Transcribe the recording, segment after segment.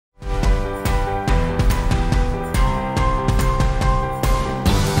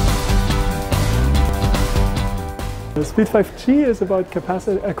SPEED-5G is about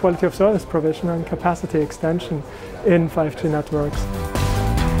quality of service provision and capacity extension in 5G networks.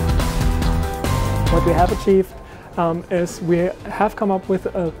 What we have achieved is we have come up with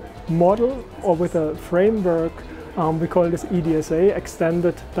a model or with a framework. We call this EDSA,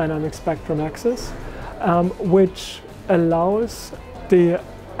 Extended Dynamic Spectrum Access, which allows the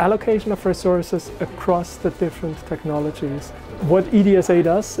allocation of resources across the different technologies. What EDSA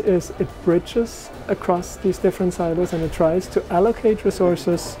does is it bridges across these different silos and it tries to allocate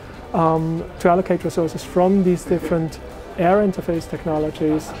resources from these different air interface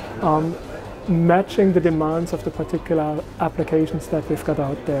technologies, matching the demands of the particular applications that we've got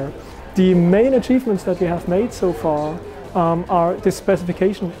out there. The main achievements that we have made so far are the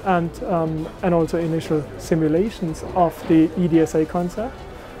specification and also initial simulations of the EDSA concept.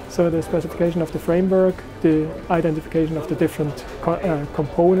 So the specification of the framework, the identification of the different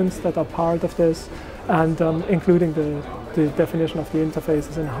components that are part of this, and including the definition of the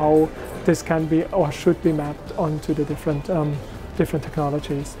interfaces and how this can be or should be mapped onto the different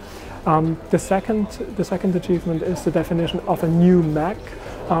technologies. The second achievement is the definition of a new MAC,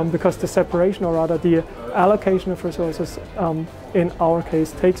 because the separation, or rather the allocation of resources in our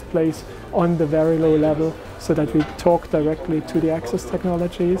case takes place on the very low level, so that we talk directly to the access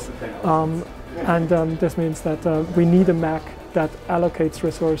technologies. This means that we need a MAC that allocates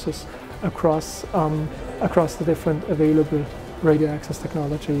resources across the different available radio access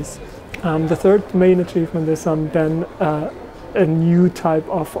technologies. The third main achievement is then a new type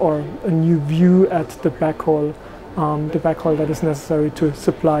of, or a new view at the backhaul that is necessary to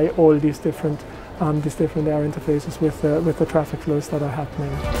supply all these different air interfaces with the traffic flows that are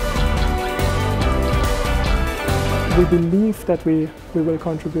happening. We believe that we will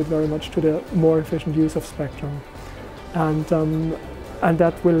contribute very much to the more efficient use of spectrum, and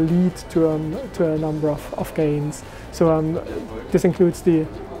that will lead to a number of gains. So this includes the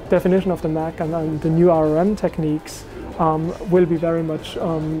definition of the MAC, and the new RRM techniques will be very much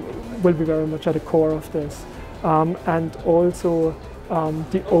at the core of this, and also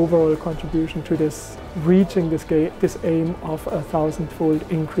the overall contribution to this, reaching this aim of a 1,000-fold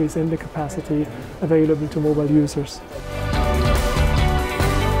increase in the capacity available to mobile users.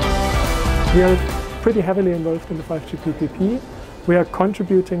 We are pretty heavily involved in the 5G PPP. We are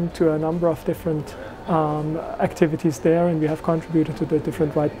contributing to a number of different activities there, and we have contributed to the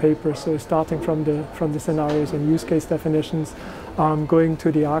different white papers. So starting from the scenarios and use case definitions, going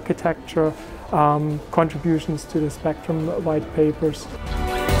to the architecture, contributions to the spectrum white papers.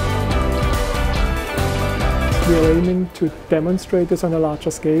 We are aiming to demonstrate this on a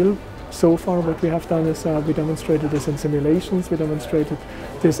larger scale. So far what we have done is we demonstrated this in simulations, we demonstrated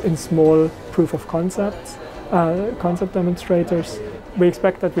this in small proof of concept demonstrators. We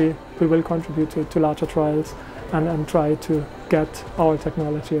expect that we will contribute to larger trials and try to get our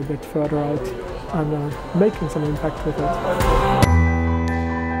technology a bit further out and making some impact with it.